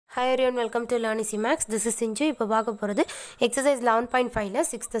Hi everyone, welcome to Learn Easy Max. This is Sinju. இப்போ பார்க்க போகிறது exercise 11.5ல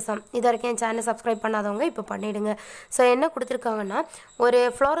 6th sum. இது வரைக்கும் சேனல் சப்ஸ்கிரைப் பண்ணாதவங்க இப்போ பண்ணிடுங்க. ஸோ என்ன கொடுத்துருக்காங்கன்னா ஒரு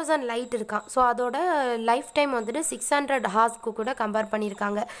ஃப்ளோரசன் லைட் இருக்கான். ஸோ அதோட லைஃப் டைம் வந்துட்டு 600 ஹார்ஸ்க்கு கூட கம்பேர்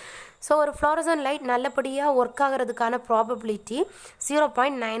பண்ணியிருக்காங்க. ஸோ ஒரு ஃப்ளோரசன் லைட் நல்லபடியாக ஒர்க் ஆகிறதுக்கான ப்ராபபிலிட்டி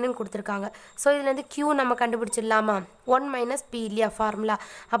 0.9ன்னு கொடுத்துருக்காங்க. ஸோ இதுலேருந்து Q நம்ம கண்டுபிடிச்சிடலாமா? 1 மைனஸ் P இல்லையா ஃபார்முலா.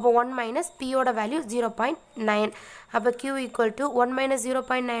 அப்போ 1 மைனஸ் Pயோட வேல்யூ 0.9. அப்போ Q ஈக்குவல் டு 1 மைனஸ்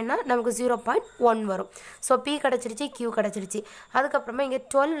 0.9னா நமக்கு 0.1 வரும். ஸோ P கிடச்சிருச்சு, Q கிடச்சிருச்சு. அதுக்கப்புறமா இங்கே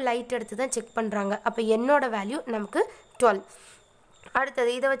 12 லைட் எடுத்து தான் செக் பண்ணுறாங்க. அப்போ என்னோட வேல்யூ நமக்கு 12.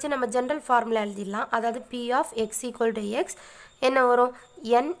 அடுத்தது இதை வச்சு நம்ம ஜென்ரல் ஃபார்முலா எழுதிடலாம். அதாவது P of X equal to X என்ன வரும்?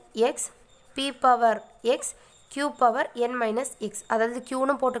 nx p power x q power n minus X. அதாவது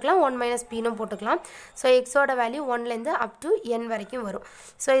க்யூனும் போட்டுக்கலாம், 1 மைனஸ் பின்னு போட்டுக்கலாம். ஸோ எக்ஸோட வேல்யூ 1லேருந்து அப் டு n வரைக்கும் வரும்.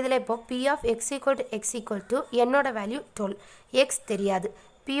 ஸோ இதில் இப்போ P of X equal to என்னோட வேல்யூ 12, எக்ஸ் தெரியாது.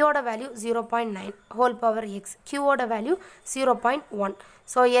 Pயோட value 0.9 whole power X, Qவோட value 0.1.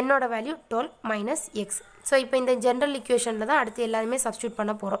 So என்னோட வேல்யூ 12 மைனஸ் எக்ஸ். ஸோ இப்போ இந்த ஜென்ரல் இக்குவேஷனில் தான் அடுத்து எல்லாருமே சப்ஸ்டியூட்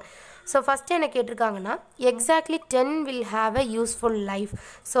பண்ண போகிறோம். ஸோ ஃபஸ்ட்டு என்ன கேட்டிருக்காங்கன்னா exactly 10 will have a useful life.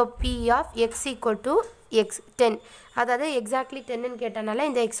 So P of X equal to X 10, அதாவது எக்ஸாக்ட்லி 10ன்னு கேட்டனால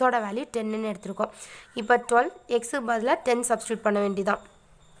இந்த எக்ஸோட வேல்யூ 10ன்னு எடுத்திருக்கோம். இப்போ 12 எக்ஸுக்கு பதிலாக 10 சப்ஸ்டியூட் பண்ண வேண்டியதான்.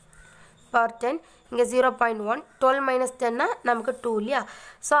 பவர் 10 இங்கே 0.1, 12 மைனஸ் 10னா நமக்கு 2 இல்லையா?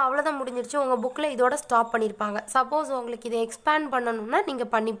 ஸோ அவ்வளோதான் முடிஞ்சிருச்சு. உங்கள் புக்கில் இதோட ஸ்டாப் பண்ணியிருப்பாங்க. சப்போஸ் உங்களுக்கு இதை எக்ஸ்பேண்ட் பண்ணணும்னா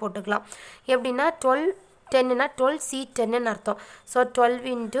நீங்கள் பண்ணி போட்டுக்கலாம். எப்படின்னா 12 10னா 12C10ன்னு அர்த்தம். ஸோ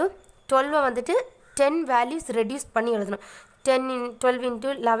 12 இன்ட்டு 12 வந்துட்டு 10 வேல்யூஸ் ரெடியூஸ் பண்ணி எழுதணும். 12 into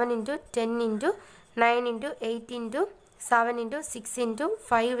 11 into 10 into 9 into 8 into 7 into 6 into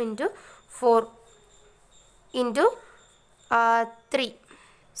 5 into 4 into 3.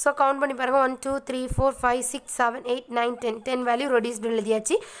 So count பண்ணி பாருங்கள். 1 2 3 4 5 6 7 8 9 10 10 வேல்யூ ரெடியூஸ்டு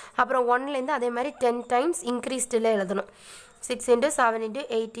எழுதியாச்சு. அப்புறம் 1லேருந்து அதே மாதிரி 10 டைம்ஸ் இன்க்ரீஸ்டில் எழுதணும். 6 into 7 into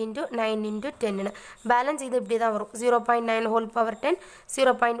 8 into 9 into 10ன்னு balance இது இப்படி தான் வரும். 0.9 ஹோல் பவர் 10,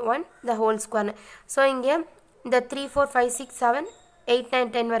 0.1 த ஹோல் ஸ்கொயர்னு. ஸோ இங்கே இந்த 3 4 5 6 7 8 9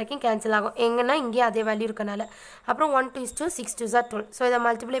 10 வரைக்கும் கேன்சல் ஆகும். எங்கன்னா இங்கே அதே வேல்யூ இருக்கனால. அப்புறம் 1 2 2 6 2 12. ஸோ இதை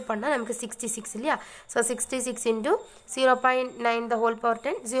மல்டிப்ளை பண்ணால் நமக்கு 66 இல்லையா? So 66 into 0.9 the whole power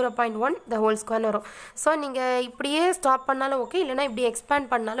 10, 0.1 the whole ஸ்கொயர்னு வரும். ஸோ நீங்கள் இப்படியே ஸ்டாப் பண்ணாலும் ஓகே, இல்லைனா இப்படி எக்ஸ்பேண்ட்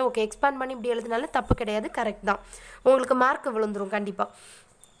பண்ணாலும் ஓகே. எக்ஸ்பேண்ட் பண்ணி இப்படி எழுதினாலும் தப்பு கிடையாது, கரெக்ட் தான். உங்களுக்கு மார்க் விழுந்துரும் கண்டிப்பாக.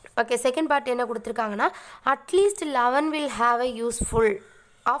 ஓகே, செகண்ட் பார்ட் என்ன கொடுத்துருக்காங்கன்னா at least 11 will have a useful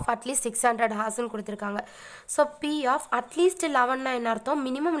of at least 600 ஹார்ஸ்ன்னு கொடுத்துருக்காங்க. ஸோ P ஆஃப் அட்லீஸ்ட் 11னா என்ன அர்த்தம்?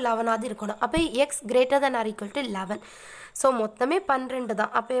 மினிமம் 11ஆவது இருக்கணும். அப்போ X greater than R equal to 11. So மொத்தமே 12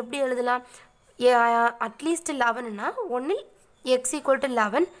 தான். அப்போ எப்படி எழுதலாம்? அட்லீஸ்ட் 11னா ஒன்றில் எக்ஸ் ஈக்குவல் டு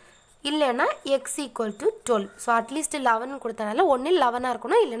 11, இல்லைன்னா X equal to 12. So at least 11 கொடுத்தனால ஒன்றில் 11ஆக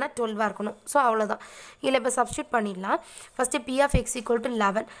இருக்கணும், இல்லைனா 12ஆக இருக்கணும். ஸோ அவ்வளோதான். இல்லை இப்போ சப்ஸ்டியூட் பண்ணிடலாம். First P of X equal to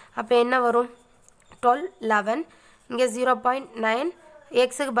 11. அப்போ என்ன வரும்? 12 11 இங்கே 0.9,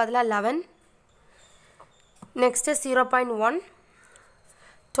 எக்ஸுக்கு பதிலாக 11, நெக்ஸ்ட்டு 0.1,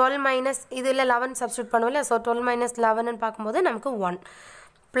 12 மைனஸ் இதில் 11 சப்ஸ்டியூட் பண்ணுவோம் இல்லை? ஸோ 12 மைனஸ் 11ன்னு பார்க்கும்போது நமக்கு 1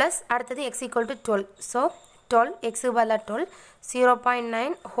 ப்ளஸ் அடுத்தது எக்ஸ் ஈக்குவல் டு 12. ஸோ 12 எக்ஸுக்கு பதிலாக 12,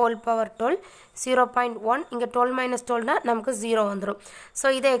 0.9 ஹோல் பவர் 12, 0.1 இங்கே 12 மைனஸ் 12னா நமக்கு 0 வந்துடும்.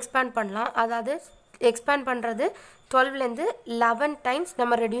 ஸோ இதை எக்ஸ்பேண்ட் பண்ணலாம். அதாவது எக்ஸ்பேண்ட் பண்ணுறது 12லேருந்து 11 டைம்ஸ்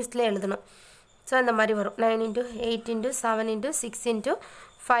நம்ம ரெடியூஸ்டில் எழுதணும். ஸோ இந்த மாதிரி வரும். 9 into 8 into 7 into 6 into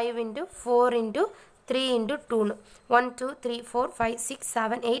 5 into 4 into 3 into 2ன்னு 1 2 3 4 5 6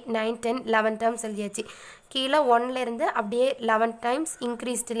 7 8 9 10 11 terms எழுதியாச்சு. கீழே 1லேருந்து அப்படியே 11 டைம்ஸ்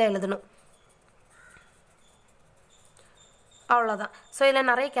இன்க்ரீஸ்டில் எழுதணும். அவ்வளோதான். ஸோ இதில்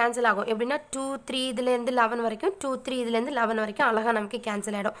நிறைய கேன்சல் ஆகும். எப்படின்னா 2 3 இதுலேருந்து 11 வரைக்கும், 2 3 இதுலேருந்து 11 வரைக்கும் அழகாக நமக்கு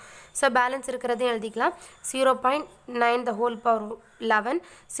கேன்சல் ஆகிடும். ஸோ பேலன்ஸ் இருக்கிறதையும் எழுதிக்கலாம். 0.9 the whole power 11,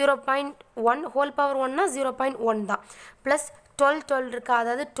 0.1 whole power 1னா 0.1 தான். ப்ளஸ் 12 12 இருக்கா?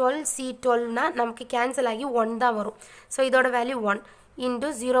 அதாவது 12C12னா நமக்கு கேன்சல் ஆகி 1 தான் வரும். ஸோ இதோட value 1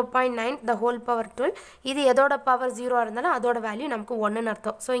 into 0.9 the whole power 12. இது எதோட பவர் 0 இருந்தாலும் அதோட வேல்யூ நமக்கு 1ன்னு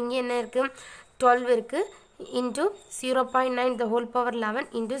அர்த்தம். ஸோ இங்கே என்ன இருக்குது? 12 இருக்குது into 0.9 the whole power 11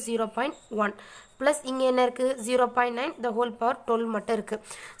 into 0.1 plus இங்கே என்ன இருக்குது? 0.9 the whole power 12 மட்டும் இருக்குது.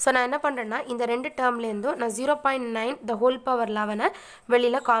 ஸோ நான் என்ன பண்ணுறேன்னா இந்த ரெண்டு டேர்ம்லேருந்தும் நான் 0.9 the whole power 11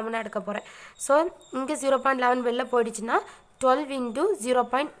 வெளியில் காமனாக எடுக்க போகிறேன். ஸோ இங்கே 0.11 வெளில போயிடுச்சுன்னா 12 into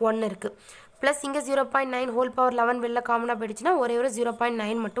 0.1 இருக்குது. ப்ளஸ் இங்கே 0.9 ஹோல் பவர் 11 வெளில காமனாக போயிடுச்சுன்னா ஒரே ஒரு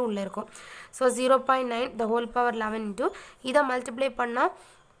 0.9 மட்டும் உள்ளே இருக்கும். So 0.9 the whole power 11 into இதை மல்டிப்ளை பண்ணால்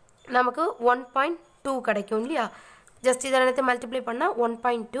நமக்கு 1.2 கிடைக்கும் இல்லையா? ஜஸ்ட் இதை நினைத்து மல்டிப்ளை பண்ணால்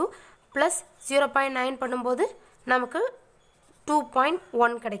 1.2 ப்ளஸ் 0.9 பண்ணும்போது நமக்கு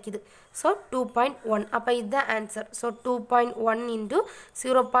 2.1 கிடைக்குது. ஸோ 2.1 அப்போ இதுதான் answer. So 2.1 into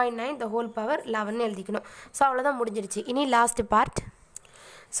 0.9 the whole power 11 எழுதிக்கணும். ஸோ அவ்வளோதான் முடிஞ்சிருச்சு. இனி last part.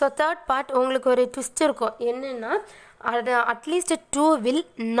 So third part உங்களுக்கு ஒரு ட்விஸ்ட் இருக்கும். என்னென்னா அது at least 2 will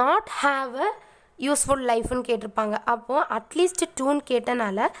not have a useful லைஃப்னு கேட்டிருப்பாங்க. அப்போது அட்லீஸ்ட் 2ன்னு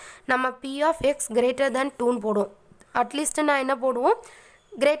கேட்டனால நம்ம p of x greater than 2ன்னு போடுவோம். அட்லீஸ்ட்டு நான் என்ன போடுவோம்,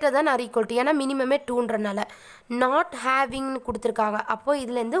 greater than or equal to, ஏன்னா மினிமமே 2ன்றனால. நாட் ஹேவிங்னு கொடுத்துருக்காங்க. அப்போது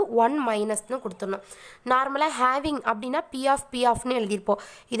இதுலேருந்து 1 மைனஸ்னு கொடுத்துடணும். நார்மலாக ஹேவிங் அப்படின்னா p ஆஃப்னு எழுதியிருப்போம்.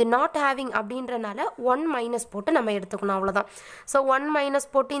 இது நாட் ஹேவிங் அப்படின்றனால 1 மைனஸ் போட்டு நம்ம எடுத்துக்கணும், அவ்வளோதான். ஸோ 1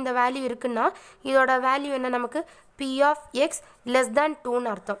 மைனஸ் போட்டு இந்த வேல்யூ இருக்குன்னா இதோட வேல்யூ என்ன, நமக்கு p of x less than 2ன்னு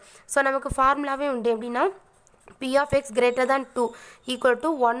அர்த்தம். ஸோ நமக்கு ஃபார்முலாவே உண்டு. எப்படின்னா p of x greater than 2 equal to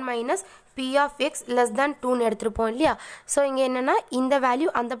 1 minus p of x less than 2ன்னு எடுத்துருப்போம் இல்லையா. ஸோ இங்கே என்னென்னா இந்த வேல்யூ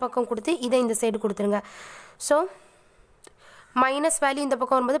அந்த பக்கம் கொடுத்து இதை இந்த சைடு கொடுத்துருங்க. ஸோ மைனஸ் வேல்யூ இந்த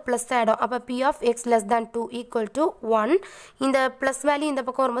பக்கம் வரும்போது ப்ளஸ் ஆகிடும். அப்போ p of x less than 2 equal to 1. இந்த ப்ளஸ் வேல்யூ இந்த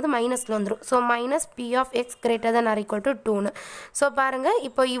பக்கம் வரும்போது மைனஸில் வந்துடும். So minus p of x greater than or equal to 2ன்னு. So பாருங்கள்,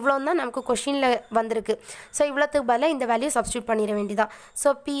 இப்போ இவ்வளோ தான் நமக்கு கொஷினில் வந்திருக்கு. ஸோ இவ்வளோத்துக்கு பதிலாக இந்த வேல்யூ சப்ஸ்டியூட் பண்ணிட வேண்டியதான்.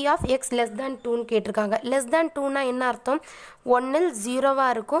 So p of x less than 2ன்னு கேட்டிருக்காங்க. லெஸ் தேன் 2னா என்ன அர்த்தம், 1ல் 0வாக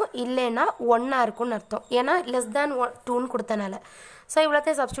இருக்கும், இல்லைன்னா 1ஆக இருக்கும்னு அர்த்தம். ஏன்னா லெஸ் தேன் 2ன்னு கொடுத்தனால. ஸோ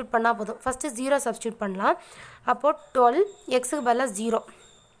இவ்வளோத்தையும் சப்ஸ்டியூட் பண்ணால் போதும். ஃபஸ்ட்டு 0 சப்ஸ்டியூட் பண்ணலாம். அப்போது 12 எக்ஸுக்கு பதிலாக 0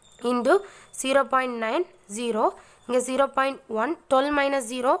 இன்டு 0.9 0, இங்கே 0.1, 12 மைனஸ்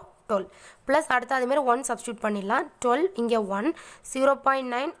 0 12 ப்ளஸ் அடுத்து அதுமாரி 1 சப்ஸ்டியூட் பண்ணிடலாம். 12 இங்கே 1,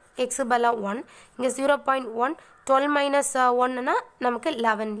 0.9 எக்ஸுக்கு பதிலாக 1, இங்கே 0.1, 12 மைனஸ் 1னா நமக்கு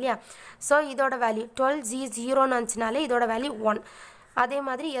 11 இல்லையா. ஸோ இதோட வேல்யூ 12 0ன்னு வந்துச்சுனாலே இதோட வேல்யூ 1. அதே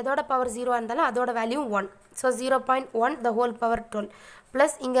மாதிரி எதோட பவர் 0 இருந்தாலும் அதோட value 1. So 0.1 the whole power 12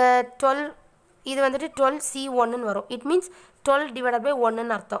 plus இங்கே 12, இது வந்துட்டு 12c1ன்னு வரும். இட் மீன்ஸ் 12 டிவைடட் பை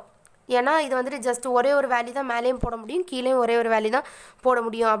 1ன்னு அர்த்தம். ஏன்னா இது வந்துட்டு ஜஸ்ட் ஒரே ஒரு வேல்யூ தான் மேலேயும் போட முடியும், கீழேயும் ஒரே ஒரு வேல்யூ தான் போட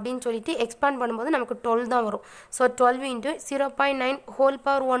முடியும் அப்படின்னு சொல்லிட்டு எக்ஸ்பேண்ட் பண்ணும்போது நமக்கு 12 தான் வரும். ஸோ 12 இன்ட்டு 0.9 ஹோல்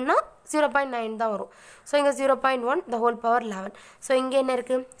பவர் 1னா 0.9 தான் வரும். ஸோ இங்கே 0.1 the whole power 11. ஸோ இங்கே என்ன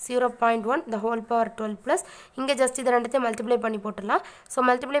இருக்குது, 0.1 the whole power 12 ப்ளஸ் இங்கே ஜஸ்ட் இதை ரெண்டுத்தையும் மல்டிப்ளை பண்ணி போட்டுடலாம். ஸோ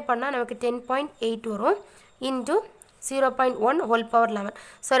மல்டிப்ளை பண்ணால் நமக்கு 10.8 வரும் இன்ட்டு 0.1 whole power 11.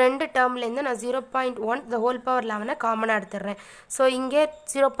 ஸோ ரெண்டு டேர்ம்லேருந்து நான் 0.1 the whole power 11 காமனாக எடுத்துடுறேன். ஸோ இங்கே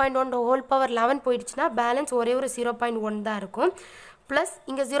 0.1 the whole power 11 போயிடுச்சுன்னா பேலன்ஸ் ஒரே ஒரு 0.1 தான் இருக்கும். ப்ளஸ்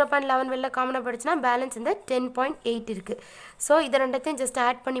இங்கே 0.11 வெளில காமனாக போயிடுச்சுன்னா பேலன்ஸ் இந்த 10.8 இருக்குது. ஸோ இதை ரெண்டத்தையும் ஜஸ்ட்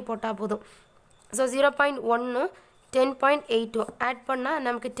ஆட் பண்ணி போட்டால் போதும். ஸோ 0.1 10.8 ஆட் பண்ணால்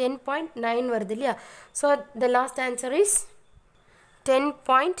நமக்கு 10.9 வருது இல்லையா. So the last answer is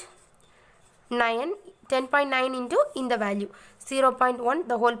 10.9 into இந்த value 0.1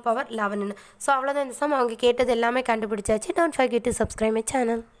 the whole power 11. So அவ்வளோதான் இந்த சம். அவங்க கேட்டது எல்லாமே கண்டுபிடிச்சாச்சு. Don't forget to subscribe my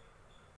channel.